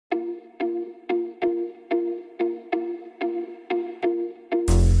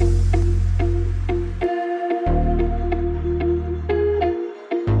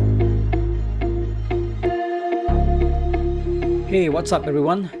Hey, what's up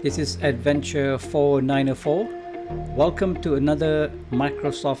everyone? This is Adventure 4904. Welcome to another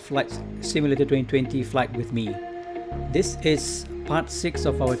Microsoft Flight Simulator 2020 flight with me. This is part 6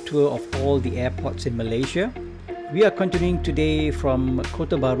 of our tour of all the airports in Malaysia. We are continuing today from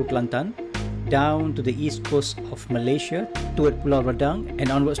Kota Bahru, Kuantan, down to the east coast of Malaysia toward Pulau Redang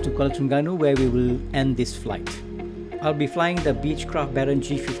and onwards to Kuala Terengganu, where we will end this flight. I'll be flying the Beechcraft Baron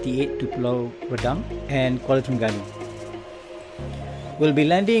G58 to Pulau Redang and Kuala Terengganu. We'll be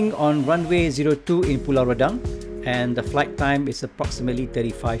landing on runway 02 in Pulau Redang, and the flight time is approximately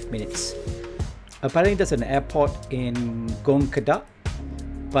 35 minutes. Apparently there's an airport in Gong Kedah,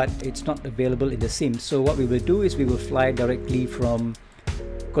 but it's not available in the sim. So what we will do is we will fly directly from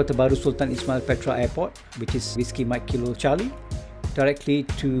Kota Bahru Sultan Ismail Petra Airport, which is Whiskey Mike Kilo Charlie, directly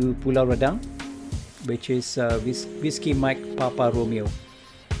to Pulau Redang, which is Whiskey Mike Papa Romeo.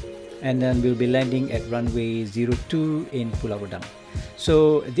 And then we'll be landing at runway 02 in Pulau Redang.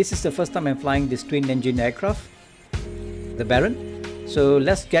 So this is the first time I'm flying this twin engine aircraft, the Baron. So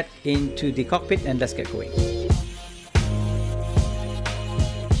let's get into the cockpit and let's get going.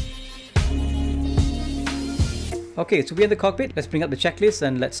 Okay, so we're in the cockpit. Let's bring up the checklist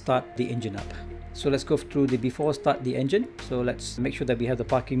and let's start the engine up. So let's go through the before start the engine. So let's make sure that we have the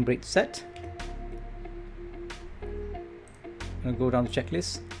parking brake set. I'm going to go down the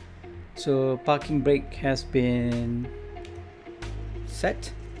checklist. So parking brake has been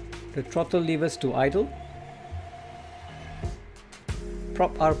set. The throttle levers to idle.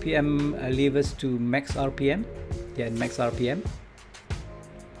 Prop RPM levers to max RPM. Yeah, max RPM.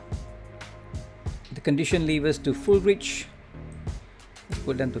 The condition levers to full reach. Let's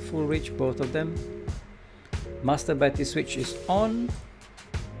put them to full reach, both of them. Master battery switch is on.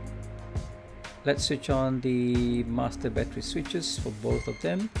 Let's switch on the master battery switches for both of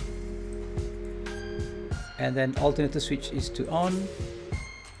them. And then alternator switch is to on.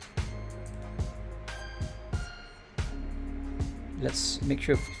 Let's make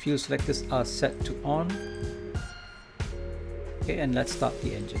sure fuel selectors are set to on. Okay, and let's start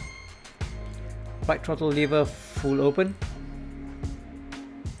the engine. Right throttle lever full open.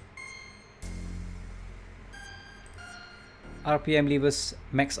 RPM levers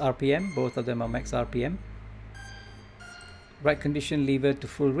max RPM, both of them are max RPM. Right condition lever to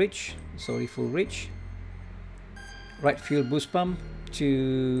full reach, full reach. Right fuel boost pump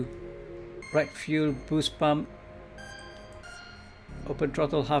to right fuel boost pump. Open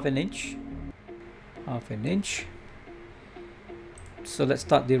throttle half an inch. So let's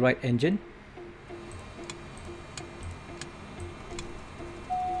start the right engine.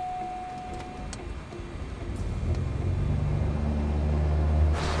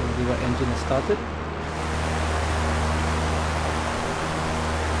 So the right engine is started.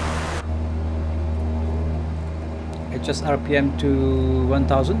 Adjust RPM to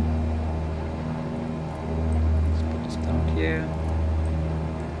 1000. Let's put this down here.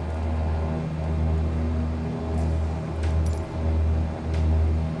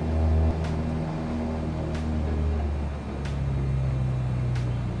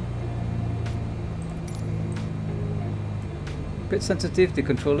 Bit sensitive, the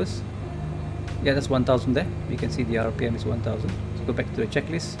controllers. Yeah, that's 1000 there. You can see the RPM is 1000. Let's go back to the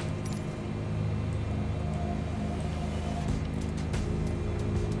checklist.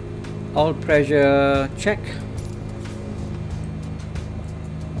 All pressure check.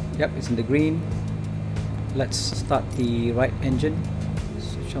 Yep, it's in the green. Let's start the right engine.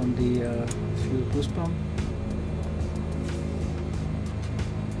 Switch on the fuel boost pump.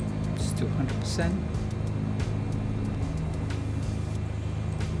 It's to 100%.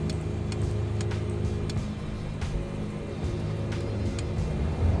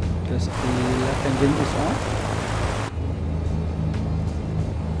 Just the left engine is on.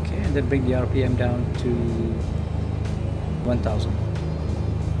 Okay, and then bring the RPM down to 1000.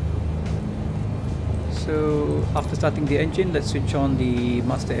 So after starting the engine, let's switch on the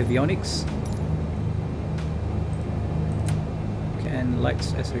master avionics. Okay, and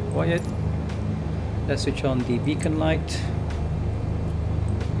lights as required. Let's switch on the beacon light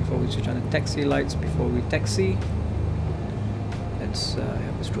before we switch on the taxi lights before we taxi. Let's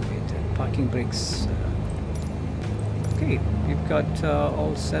have a stroke at parking brakes. Okay, we've got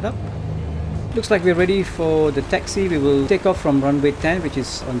all set up. Looks like we're ready for the taxi. We will take off from runway 10, which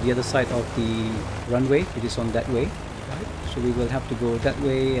is on the other side of the runway, which is on that way. Right? So we will have to go that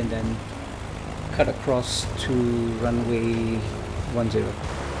way and then cut across to runway 10.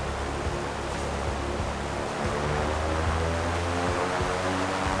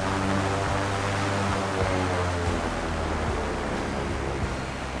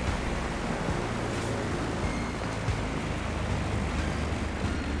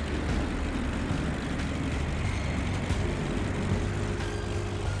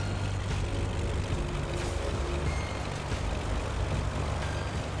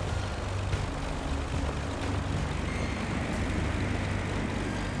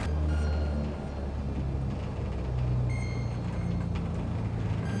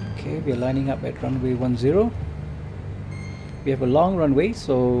 Okay, we are lining up at runway 10. We have a long runway,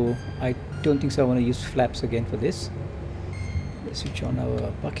 so I don't think so I want to use flaps again for this. Let's switch on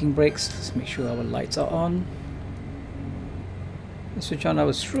our parking brakes. Let's make sure our lights are on. Let's switch on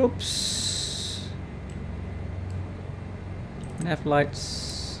our strobes. Nav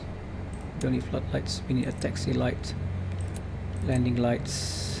lights. We don't need floodlights, we need a taxi light. Landing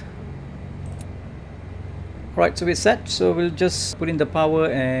lights. Alright, so we're set. So we'll just put in the power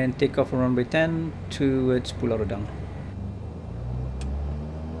and take off on runway 10 towards Pulau Redang.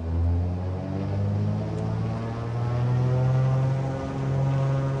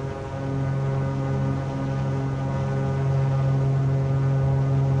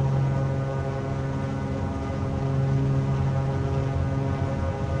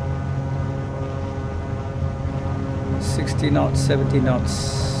 Knots, 70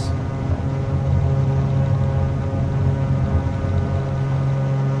 knots.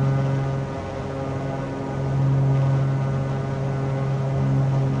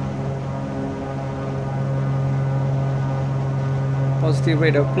 Positive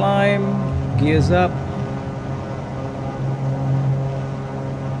rate of climb, gears up.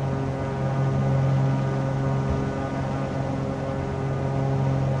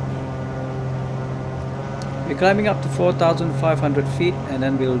 We're climbing up to 4,500 feet, and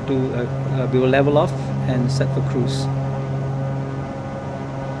then we'll do we will level off and set for cruise.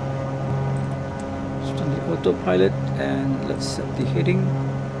 Switch on the autopilot and let's set the heading.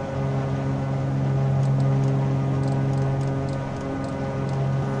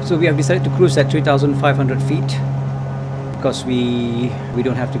 So we have decided to cruise at 3,500 feet because we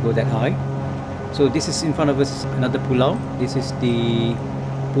don't have to go that high. So this is in front of us another pulau. This is the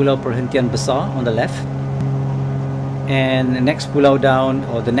Pulau Perhentian Besar on the left. And the next pulau down,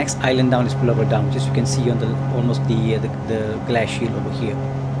 or the next island down, is Pulau Redang, which you can see on the almost the glass shield over here.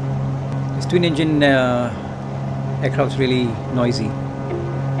 This twin engine aircraft is really noisy.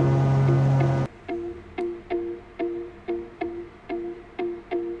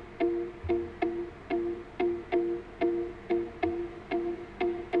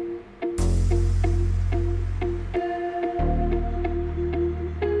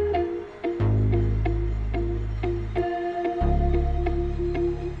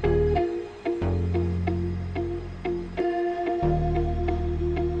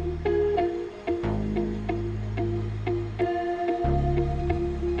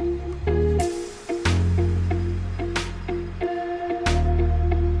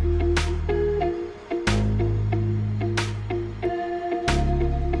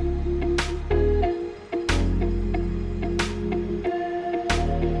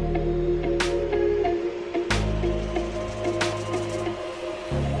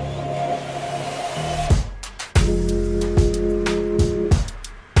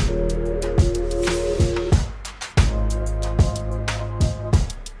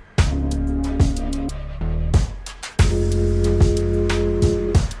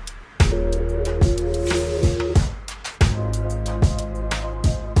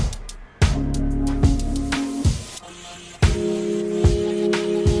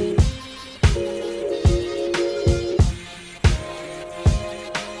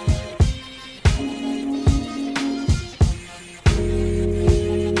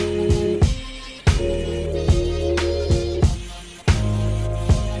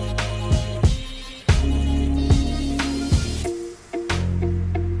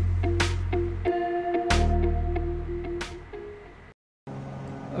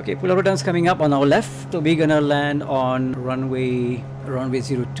 Okay, Pulau Redang is coming up on our left, so we're gonna land on runway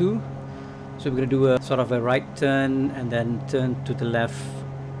 02. So we're gonna do a sort of a right turn and then turn to the left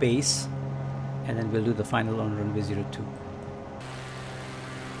base, and then we'll do the final on runway 02.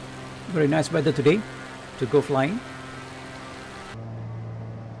 Very nice weather today to go flying.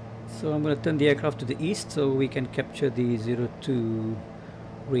 So I'm going to turn the aircraft to the east so we can capture the 02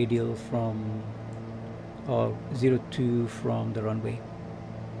 radial from, or 02 from the runway.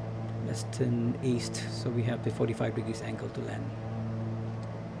 Let's turn east so we have the 45 degrees angle to land.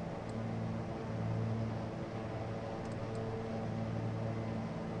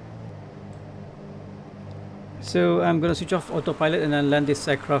 So I'm going to switch off autopilot and then land this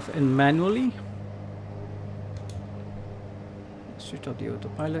aircraft in manually. Switch off the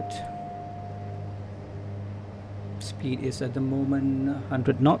autopilot. Speed is at the moment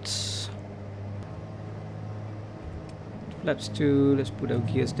 100 knots. Flaps 2, let's put our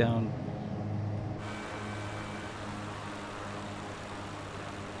gears down.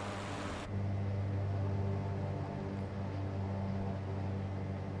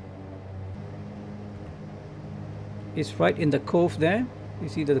 It's right in the cove there, You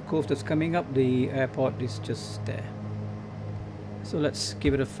see that the cove that's coming up, the airport is just there. So let's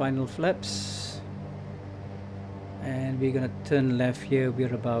give it a final flaps. And we're gonna turn left here.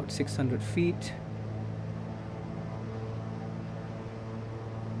 We're about 600 feet.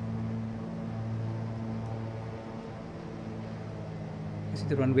 You see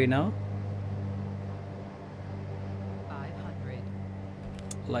the runway now? 500.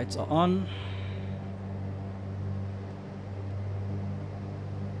 Lights are on.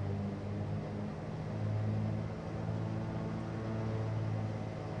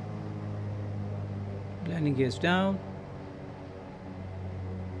 Landing gears down.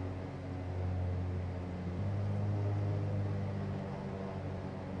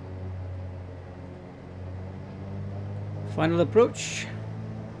 Final approach.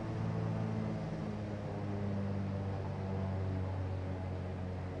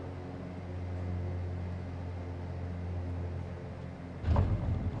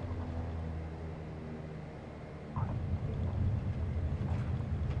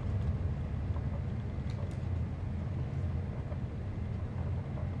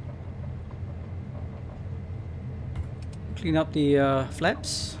 Clean up the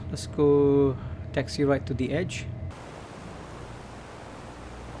flaps. Let's go taxi right to the edge.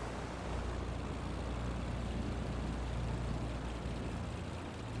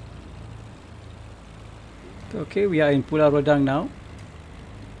 Okay, we are in Pulau Redang now.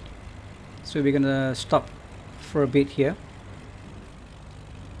 So we're gonna stop for a bit here.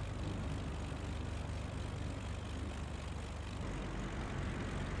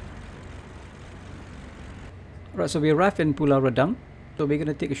 Right, so we arrived in Pulau Redang. So we're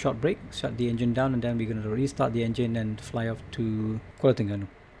gonna take a short break, shut the engine down, and then we're gonna restart the engine and fly off to Kuala Terengganu.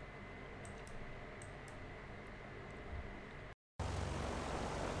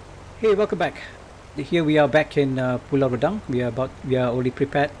 Hey, welcome back. Here we are back in Pulau Redang. We are already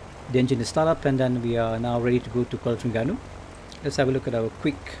prepared. The engine is start up, and then we are now ready to go to Kuala Terengganu. Let's have a look at our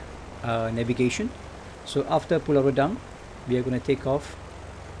quick navigation. So after Pulau Redang, we are going to take off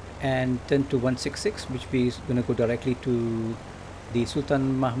and turn to 166, which is going to go directly to the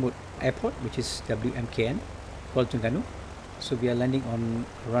Sultan Mahmud Airport, which is WMKN, Kuala Terengganu. So we are landing on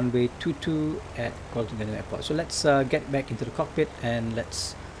runway 22 at Kuala Terengganu Airport. So let's get back into the cockpit and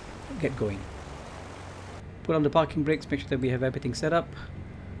let's get going. Put on the parking brakes, make sure that we have everything set up.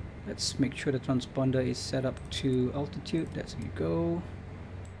 Let's make sure the transponder is set up to altitude. That's where you go.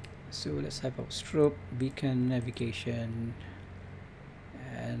 So let's have our strobe, beacon, navigation,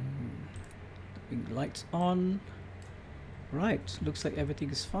 and the lights on. Right, looks like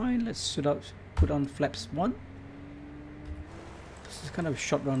everything is fine. Let's put on flaps 1. This is kind of a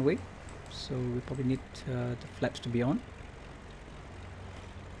short runway, so we probably need the flaps to be on.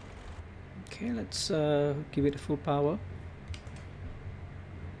 Okay, let's give it a full power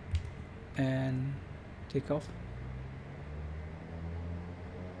and take off.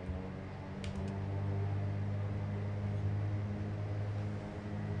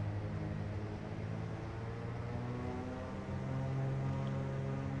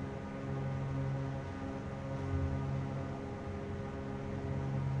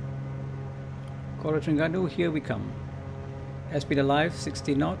 Kuala Terengganu, here we come. Speed alive,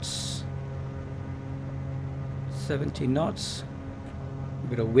 60 knots. 70 knots, a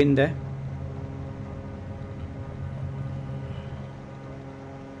bit of wind there.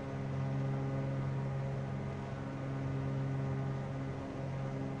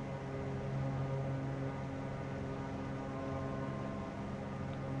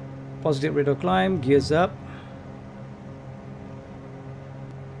 Positive rate of climb, gears up.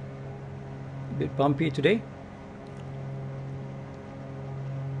 A bit bumpy today.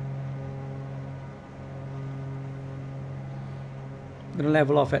 Gonna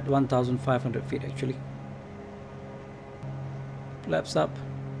level off at 1,500 feet actually. Flaps up.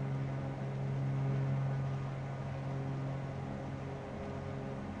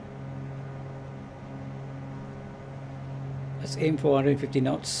 Let's aim for 150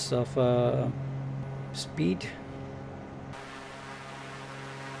 knots of speed.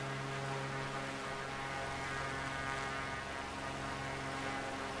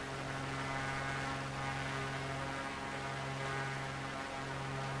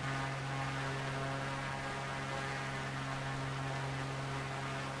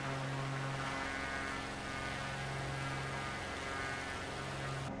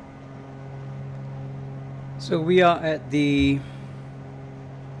 So we are at we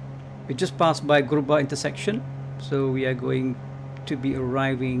just passed by Gruba intersection, so we are going to be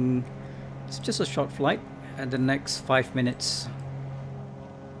arriving, it's just a short flight, at the next 5 minutes.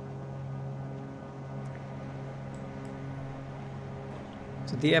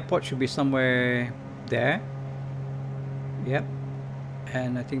 So the airport should be somewhere there. Yep.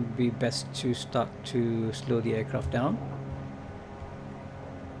 And I think it would be best to start to slow the aircraft down.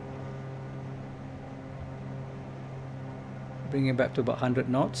 Bring it back to about 100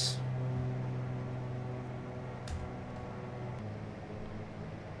 knots.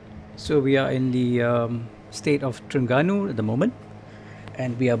 So we are in the state of Terengganu at the moment,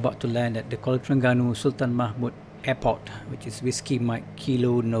 and we are about to land at the Kuala Terengganu Sultan Mahmud Airport, which is Whiskey Mike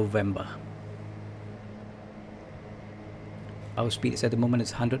Kilo November. Our speed is at the moment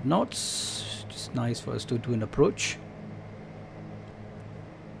is 100 knots. Just nice for us to do an approach.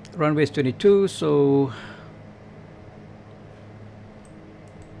 Runway is 22, so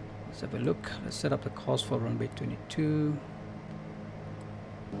let's have a look. Let's set up the course for runway 22.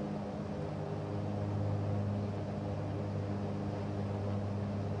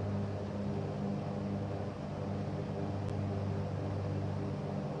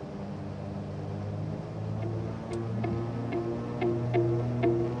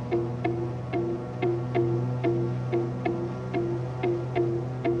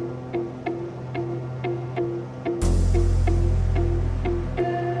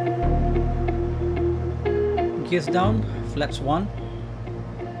 Gears down, flaps 1,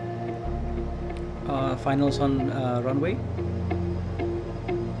 finals on runway.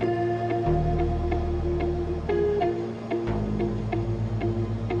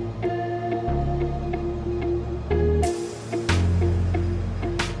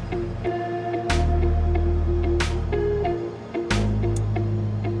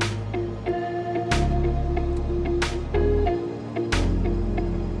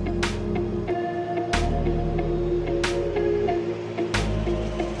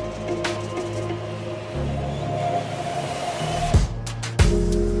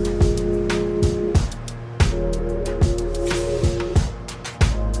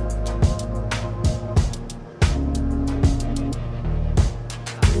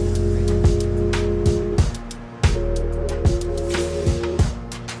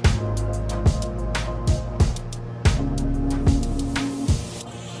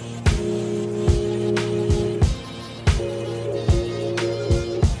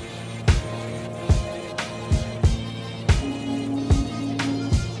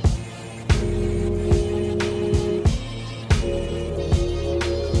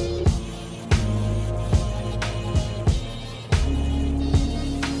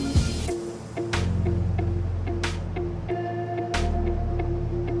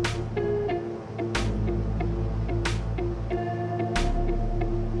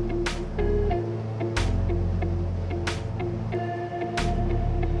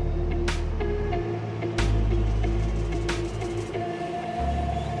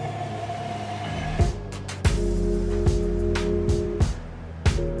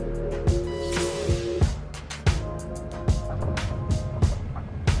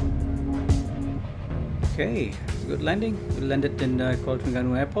 Okay, it's a good landing. We landed in Kuala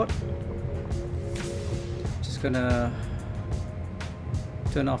Terengganu Airport. Just gonna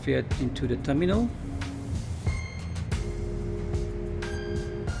turn off here into the terminal.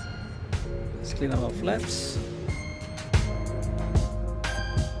 Let's clean up our flaps.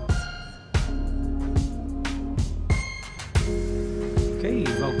 Okay,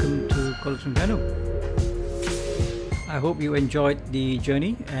 welcome to Kuala Terengganu. I hope you enjoyed the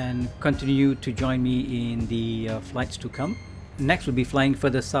journey and continue to join me in the flights to come. Next we'll be flying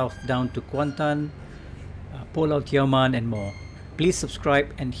further south down to Kuantan, Pulau Tioman and more. Please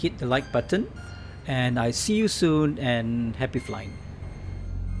subscribe and hit the like button, and I see you soon and happy flying.